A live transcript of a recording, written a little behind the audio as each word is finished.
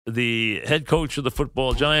The head coach of the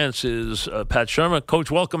football Giants is Pat Shurmur. Coach,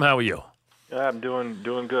 welcome. How are you? I'm doing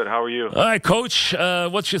good. How are you? All right, Coach.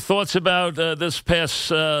 What's your thoughts about this past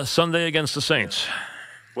Sunday against the Saints?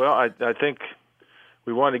 Well, I think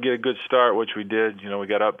we wanted to get a good start, which we did. We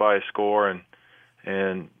got up by a score, and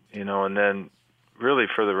then really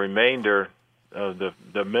for the remainder of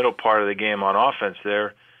the middle part of the game on offense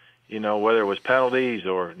there, whether it was penalties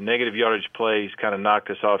or negative yardage plays, kind of knocked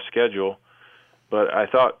us off schedule. But I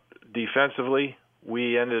thought defensively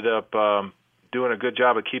we ended up doing a good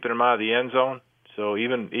job of keeping them out of the end zone. So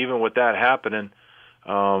even with that happening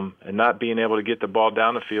and not being able to get the ball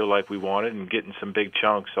down the field like we wanted and getting some big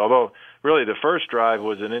chunks, although really the first drive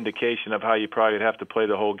was an indication of how you probably would have to play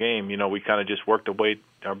the whole game. We kind of just worked the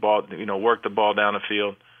ball down the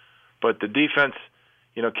field. But the defense,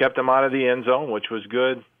 kept them out of the end zone, which was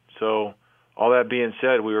good. So all that being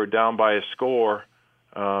said, we were down by a score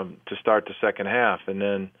to start the second half, and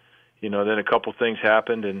then a couple things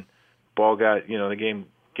happened, and ball got the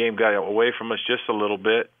game got away from us just a little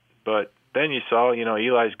bit. But then you saw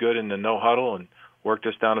Eli's good in the no huddle and worked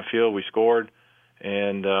us down the field. We scored,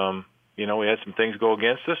 and we had some things go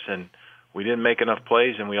against us, and we didn't make enough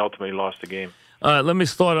plays, and we ultimately lost the game. Let me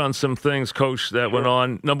start on some things, Coach, that went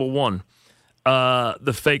on. Number one,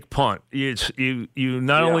 the fake punt. You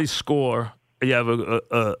not only score, you have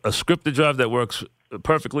a scripted drive that works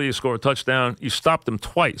perfectly. You score a touchdown. You stop them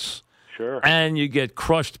twice. Sure. And you get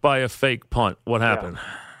crushed by a fake punt. What happened?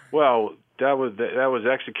 Yeah. Well, that was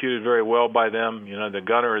executed very well by them. The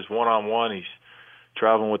gunner is one-on-one. He's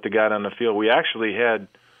traveling with the guy on the field. We actually had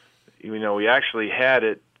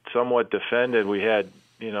it somewhat defended. We had,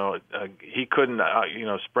 he couldn't,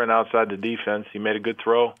 sprint outside the defense. He made a good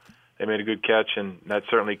throw. They made a good catch, and that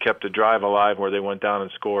certainly kept the drive alive where they went down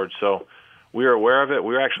and scored. So we were aware of it.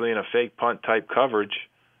 We were actually in a fake punt type coverage.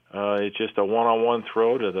 It's just a one-on-one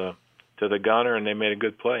throw to the gunner, and they made a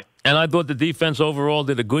good play. And I thought the defense overall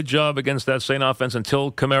did a good job against that Saint offense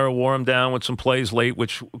until Kamara wore him down with some plays late,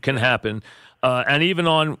 which can happen. And even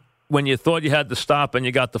on when you thought you had to stop and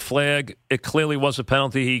you got the flag, it clearly was a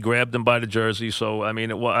penalty. He grabbed him by the jersey. So, I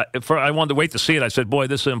mean, I wanted to wait to see it. I said, boy,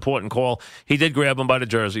 this is an important call. He did grab him by the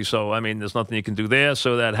jersey. So, I mean, there's nothing you can do there.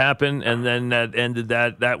 So that happened, and then that ended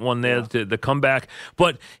that one there, the comeback.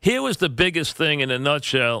 But here was the biggest thing in a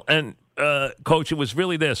nutshell. And, Coach, it was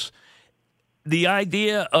really this. The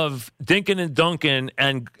idea of dinking and dunking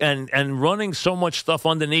and running so much stuff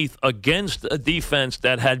underneath against a defense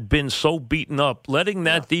that had been so beaten up, letting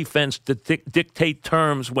that defense dictate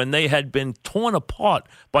terms when they had been torn apart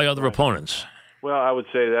by other opponents. Well, I would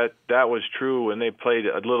say that was true when they played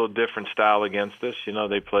a little different style against us.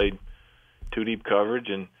 They played two deep coverage,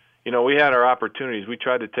 and we had our opportunities. We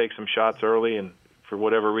tried to take some shots early, and for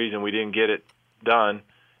whatever reason, we didn't get it done.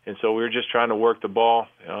 And so we were just trying to work the ball.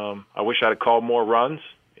 I wish I'd have called more runs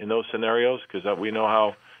in those scenarios because we know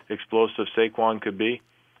how explosive Saquon could be.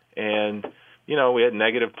 And, we had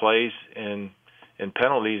negative plays and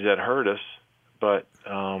penalties that hurt us. But,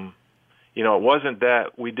 it wasn't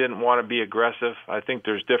that we didn't want to be aggressive. I think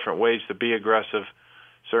there's different ways to be aggressive.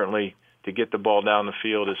 Certainly to get the ball down the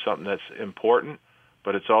field is something that's important,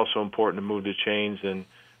 but it's also important to move the chains. And,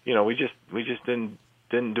 we just didn't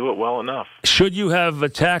do it well enough. Should you have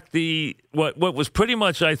attacked what was pretty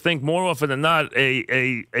much, I think, more often than not,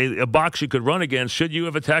 a box you could run against? Should you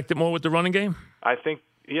have attacked it more with the running game? I think,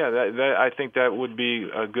 I think that would be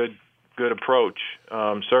a good approach,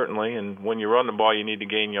 certainly. And when you run the ball, you need to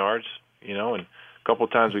gain yards, and a couple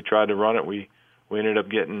of times we tried to run it, we ended up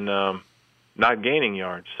getting not gaining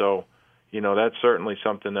yards. So, that's certainly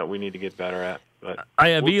something that we need to get better at. But I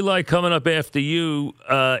have Eli coming up after you.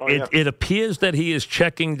 It appears that he is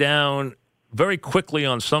checking down very quickly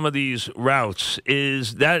on some of these routes.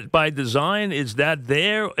 Is that by design? Is that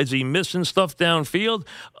there? Is he missing stuff downfield?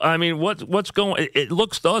 I mean, what's going? It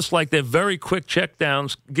looks to us like they're very quick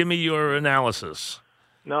checkdowns. Give me your analysis.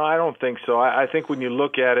 No, I don't think so. I think when you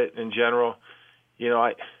look at it in general,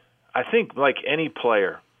 I think like any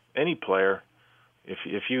player.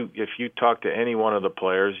 If you talk to any one of the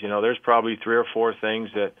players, there's probably 3 or 4 things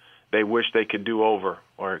that they wish they could do over.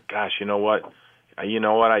 Or, gosh, you know what,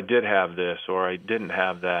 I did have this, or I didn't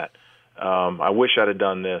have that. I wish I'd have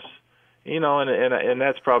done this. And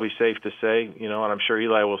that's probably safe to say. And I'm sure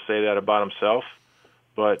Eli will say that about himself.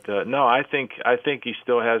 But no, I think he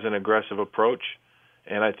still has an aggressive approach,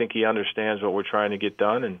 and I think he understands what we're trying to get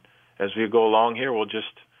done. And as we go along here,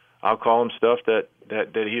 I'll call him stuff that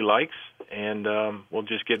he likes, and we'll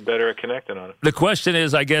just get better at connecting on it. The question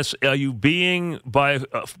is, I guess, are you being by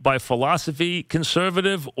philosophy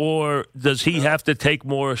conservative, or does he have to take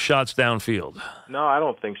more shots downfield? No, I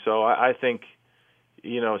don't think so. I think,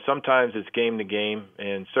 sometimes it's game to game,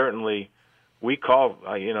 and certainly I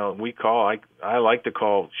like to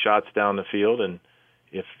call shots down the field, and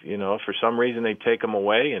if for some reason they take them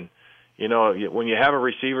away, and when you have a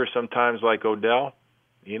receiver sometimes like Odell,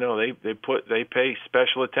 they pay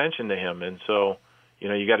special attention to him, and so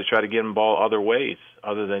you got to try to get him the ball other ways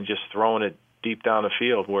other than just throwing it deep down the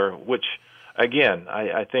field. Which again,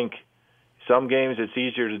 I think some games it's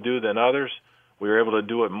easier to do than others. We were able to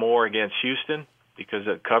do it more against Houston because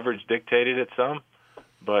the coverage dictated it some.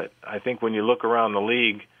 But I think when you look around the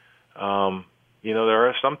league, there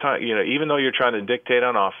are sometimes, even though you're trying to dictate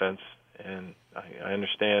on offense, and I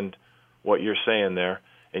understand what you're saying there,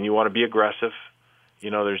 and you want to be aggressive,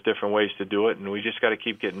 there's different ways to do it, and we just got to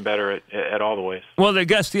keep getting better at all the ways. Well, I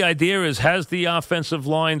guess the idea is, has the offensive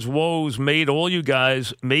line's woes made all you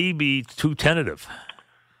guys maybe too tentative?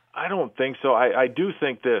 I don't think so. I do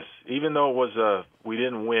think this, even though it was we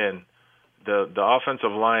didn't win, the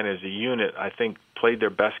offensive line as a unit, I think, played their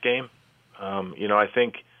best game. I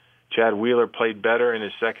think Chad Wheeler played better in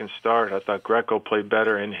his second start. I thought Greco played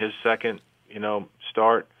better in his second,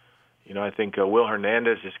 start. I think Will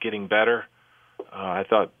Hernandez is getting better. I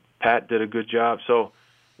thought Pat did a good job. So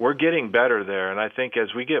we're getting better there, and I think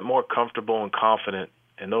as we get more comfortable and confident,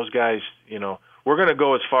 and those guys, we're going to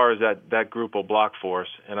go as far as that group will block for us.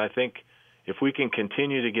 And I think if we can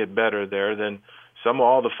continue to get better there, then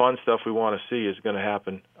all the fun stuff we want to see is going to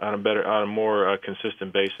happen on a more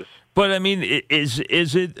consistent basis. But I mean, is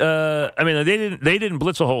it? They didn't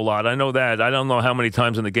blitz a whole lot. I know that. I don't know how many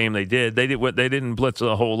times in the game they did. They didn't blitz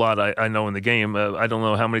a whole lot. I know in the game. I don't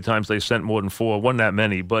know how many times they sent more than 4. Wasn't that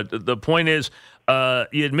many. But the point is,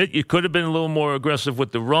 you admit you could have been a little more aggressive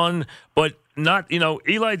with the run, but not.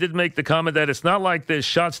 Eli did make the comment that it's not like there's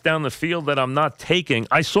shots down the field that I'm not taking.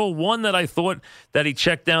 I saw one that I thought that he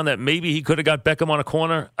checked down that maybe he could have got Beckham on a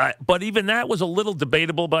corner, but even that was a little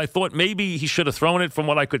debatable. But I thought maybe he should have thrown it from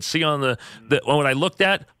what I could see on what I looked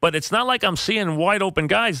at. But it's not like I'm seeing wide open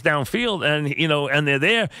guys downfield, and they're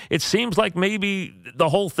there. It seems like maybe the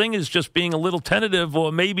whole thing is just being a little tentative,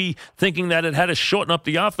 or maybe thinking that it had to shorten up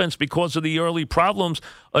the offense because of the early problems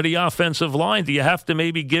of the offensive line. Do you have to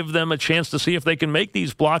maybe give them a chance to see if they can make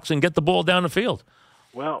these blocks and get the ball down the field?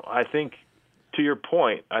 Well, I think to your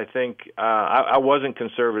point, I think I wasn't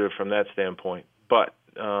conservative from that standpoint, but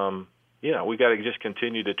we got to just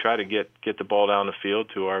continue to try to get the ball down the field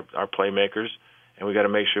to our playmakers, and we got to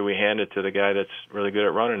make sure we hand it to the guy that's really good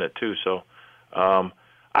at running it too. So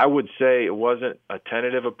I would say it wasn't a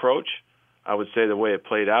tentative approach. I would say the way it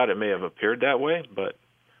played out, it may have appeared that way, but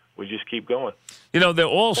we just keep going. They're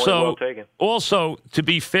also, to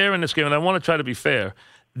be fair in this game, and I want to try to be fair,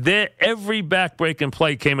 every back-breaking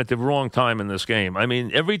play came at the wrong time in this game. I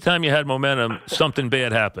mean, every time you had momentum, something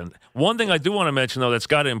bad happened. One thing I do want to mention, though, that's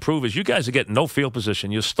got to improve is you guys are getting no field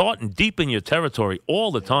position. You're starting deep in your territory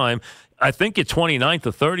all the time. I think you're 29th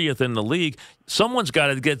or 30th in the league. Someone's got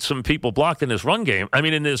to get some people blocked in this run game. I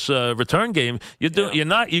mean, in this return game, you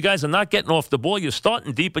guys are not getting off the ball. You're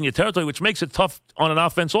starting deep in your territory, which makes it tough on an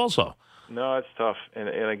offense also. No, it's tough. And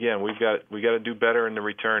again, we got to do better in the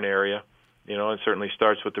return area. It certainly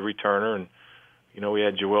starts with the returner. And, we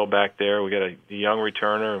had Joel back there. We got a young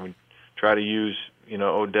returner, and we try to use,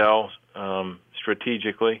 Odell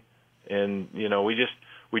strategically. And, we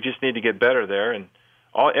just need to get better there. And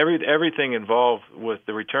everything involved with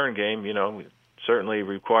the return game, certainly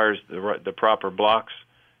requires the proper blocks,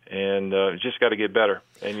 and just got to get better.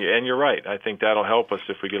 And you're right. I think that'll help us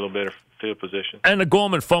if we get a little bit of field position. And the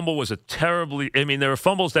Gorman fumble was there are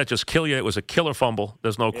fumbles that just kill you. It was a killer fumble.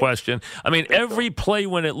 There's no question. I mean, every play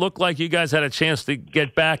when it looked like you guys had a chance to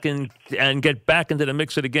get back and get back into the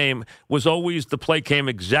mix of the game was always the play came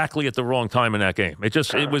exactly at the wrong time in that game.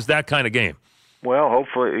 It was that kind of game. Well,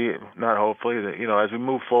 not hopefully, as we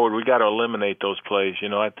move forward, we got to eliminate those plays.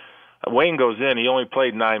 Wayne goes in. He only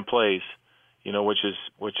played 9 plays, which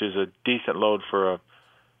is a decent load for a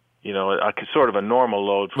sort of a normal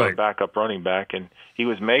load for a backup running back, and he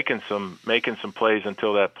was making some plays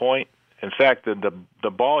until that point. In fact, the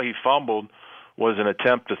ball he fumbled was an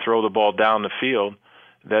attempt to throw the ball down the field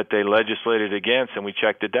that they legislated against, and we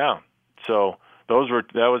checked it down. So that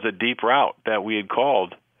was a deep route that we had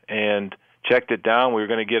called and checked it down. We were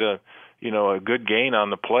going to get a good gain on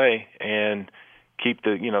the play and keep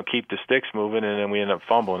the sticks moving, and then we ended up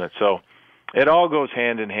fumbling it. So it all goes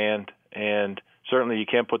hand in hand, and certainly you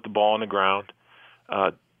can't put the ball on the ground.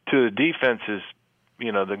 To the defenses,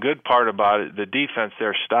 the good part about it, the defense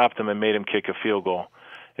there stopped them and made them kick a field goal.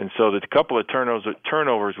 And so the couple of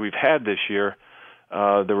turnovers we've had this year,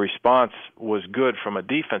 the response was good from a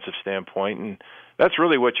defensive standpoint, and that's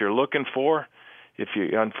really what you're looking for. if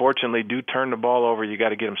you unfortunately do turn the ball over, you got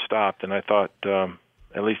to get them stopped. And I thought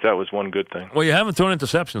at least that was one good thing. Well, you haven't thrown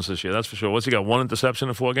interceptions this year, that's for sure. What's he got, 1 interception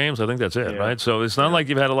in 4 games? I think that's it, right? So it's not like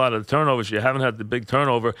you've had a lot of turnovers. You haven't had the big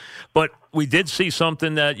turnover. But we did see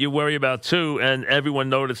something that you worry about, too, and everyone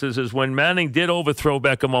notices, is when Manning did overthrow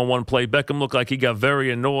Beckham on one play, Beckham looked like he got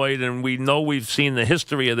very annoyed, and we know we've seen the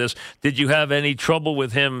history of this. Did you have any trouble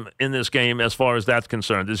with him in this game as far as that's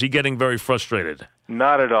concerned? Is he getting very frustrated?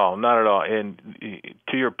 Not at all, not at all. And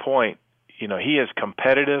to your point, he is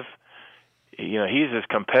competitive. He's as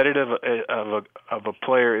competitive of a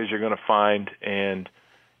player as you're going to find, and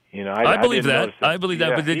I believe that. I believe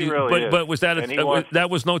that. Yeah, but was that that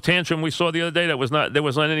was no tantrum we saw the other day? There was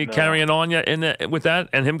not any carrying on yet with that,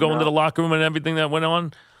 and him going to the locker room and everything that went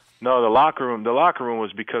on. No, the locker room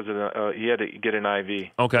was because of he had to get an IV.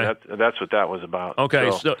 Okay, that's what that was about.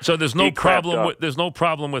 Okay, so there's no problem. There's no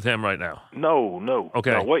problem with him right now. No.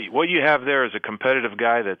 Okay. No, what you have there is a competitive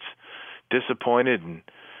guy that's disappointed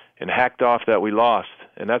and hacked off that we lost,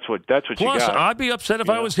 and that's what you got. Plus, I'd be upset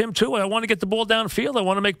if I was him too. I want to get the ball downfield. I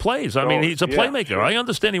want to make plays. I mean, he's a playmaker. Sure. I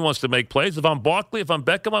understand he wants to make plays. If I'm Barkley, if I'm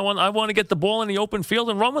Beckham, I want to get the ball in the open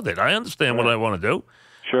field and run with it. I understand what I want to do.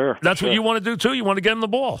 Sure. That's what you want to do too. You want to get him the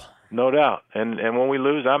ball. No doubt. And when we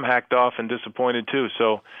lose, I'm hacked off and disappointed too.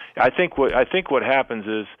 So I think what happens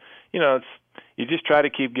is, you just try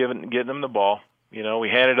to keep getting them the ball. We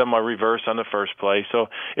handed them a reverse on the first play. So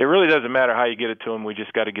it really doesn't matter how you get it to them. We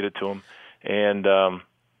just got to get it to them. And,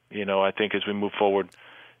 I think as we move forward,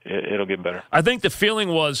 it'll get better. I think the feeling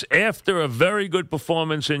was after a very good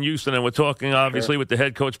performance in Houston, and we're talking obviously with the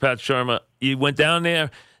head coach, Pat Shurmur, you went down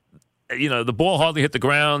there. The ball hardly hit the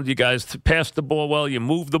ground. You guys passed the ball well. You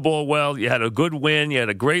moved the ball well. You had a good win. You had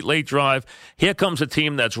a great late drive. Here comes a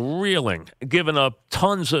team that's reeling, giving up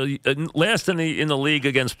tons of last in the league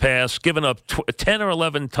against pass, giving up 10 or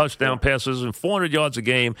 11 touchdown passes and 400 yards a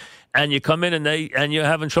game, and you come in and you're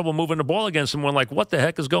having trouble moving the ball against them. We're like, what the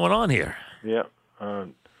heck is going on here? Yeah,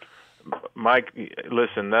 Mike.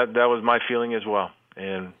 Listen, that was my feeling as well,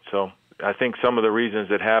 and so I think some of the reasons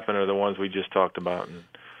that happened are the ones we just talked about. And,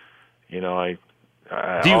 do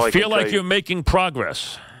you feel like you're making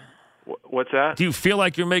progress? What's that? Do you feel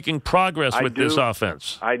like you're making progress with this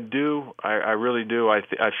offense? I do. I really do. I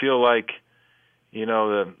feel like,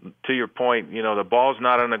 to your point, the ball's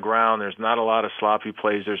not on the ground. There's not a lot of sloppy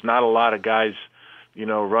plays. There's not a lot of guys,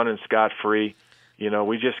 running scot-free.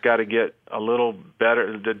 We just got to get a little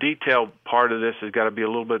better. The detail part of this has got to be a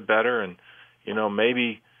little bit better. And,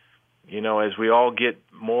 maybe, as we all get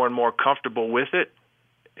more and more comfortable with it,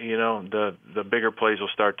 the bigger plays will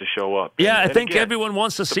start to show up. Yeah, I think everyone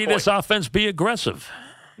wants to see this offense be aggressive.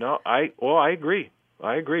 No, I agree.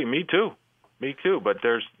 Me too. But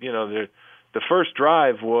there's, the first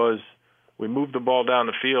drive was we moved the ball down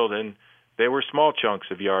the field and they were small chunks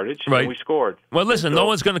of yardage, and we scored. Well, listen, no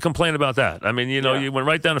one's going to complain about that. I mean, you went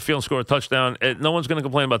right down the field and scored a touchdown. No one's going to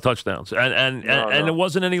complain about touchdowns. And there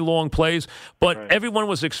wasn't any long plays, but everyone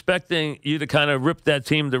was expecting you to kind of rip that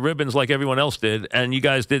team to ribbons like everyone else did, and you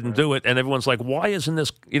guys didn't do it. And everyone's like, why isn't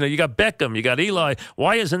this, you got Beckham, you got Eli,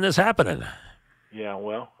 why isn't this happening? Yeah,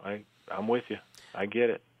 well, I'm with you. I get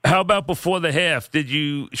it. How about before the half?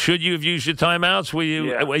 Should you have used your timeouts? Were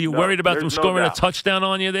you worried about them scoring a touchdown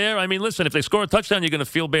on you there? I mean, listen, if they score a touchdown, you're going to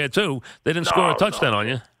feel bad too. They didn't score a touchdown on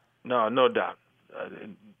you. No doubt.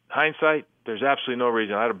 In hindsight, there's absolutely no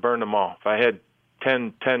reason. I'd have burned them all. If I had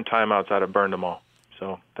 10 timeouts, I'd have burned them all.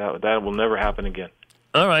 So that will never happen again.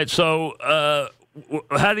 All right. So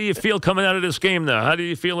how do you feel coming out of this game now? How do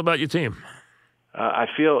you feel about your team? I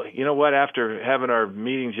feel, after having our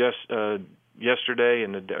meetings yesterday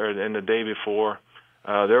and the day before,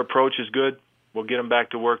 their approach is good. We'll get them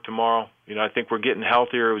back to work tomorrow. I think we're getting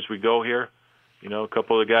healthier as we go here. A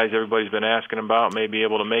couple of the guys everybody's been asking about may be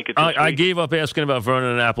able to make it this week. I gave up asking about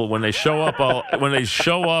Vernon and Apple. When they show up,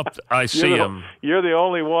 I see them. You're the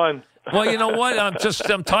only one. Well, you know what? I'm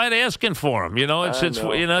tired of asking for them.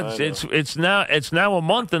 It's now a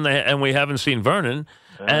month and we haven't seen Vernon.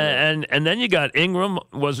 And then you got Ingram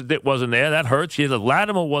wasn't there. That hurts. You had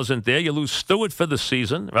Latimer wasn't there. You lose Stewart for the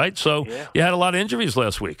season, right? So you had a lot of injuries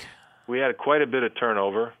last week. We had quite a bit of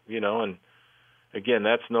turnover, and again,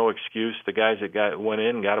 that's no excuse. The guys that went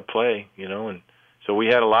in got to play, and so we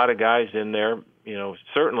had a lot of guys in there.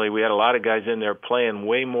 Certainly we had a lot of guys in there playing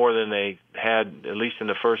way more than they had, at least in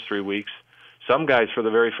the first 3 weeks. Some guys for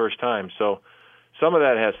the very first time. So some of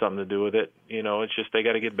that has something to do with it. It's just they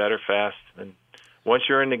got to get better fast. And once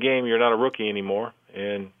you're in the game, you're not a rookie anymore.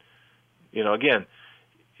 And, again,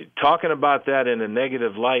 talking about that in a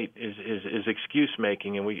negative light is excuse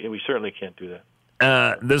making, and we certainly can't do that.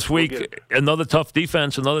 This week, another tough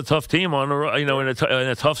defense, another tough team on in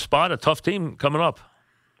a tough spot, a tough team coming up.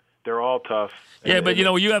 They're all tough. Yeah, but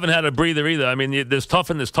you haven't had a breather either. I mean, there's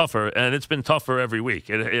tough and there's tougher, and it's been tougher every week.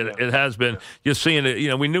 It has been. You're seeing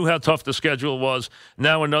it. We knew how tough the schedule was.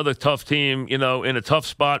 Now another tough team. In a tough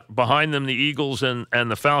spot behind them, the Eagles and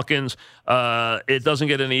the Falcons. It doesn't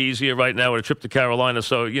get any easier right now with a trip to Carolina.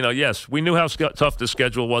 So yes, we knew how tough the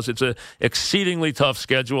schedule was. It's a exceedingly tough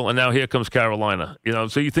schedule, and now here comes Carolina.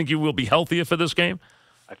 So you think you will be healthier for this game?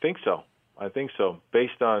 I think so.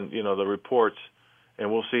 Based on the reports.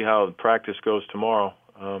 And we'll see how practice goes tomorrow.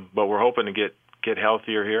 But we're hoping to get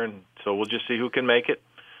healthier here, and so we'll just see who can make it.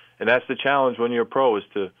 And that's the challenge when you're a pro, is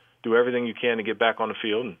to do everything you can to get back on the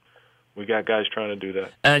field. And we got guys trying to do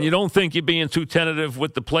that. And you don't think you're being too tentative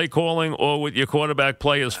with the play calling or with your quarterback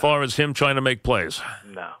play as far as him trying to make plays?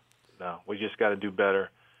 No. We just got to do better.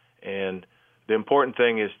 And the important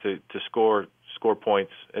thing is to score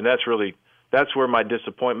points. And that's where my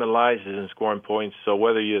disappointment lies, is in scoring points. So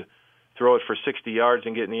whether you throw it for 60 yards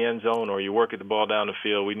and get in the end zone, or you work at the ball down the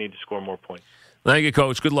field, we need to score more points. Thank you,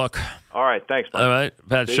 Coach. Good luck. All right. Thanks, Mike. All right.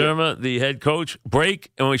 Pat Shurmur, the head coach.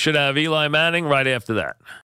 Break, and we should have Eli Manning right after that.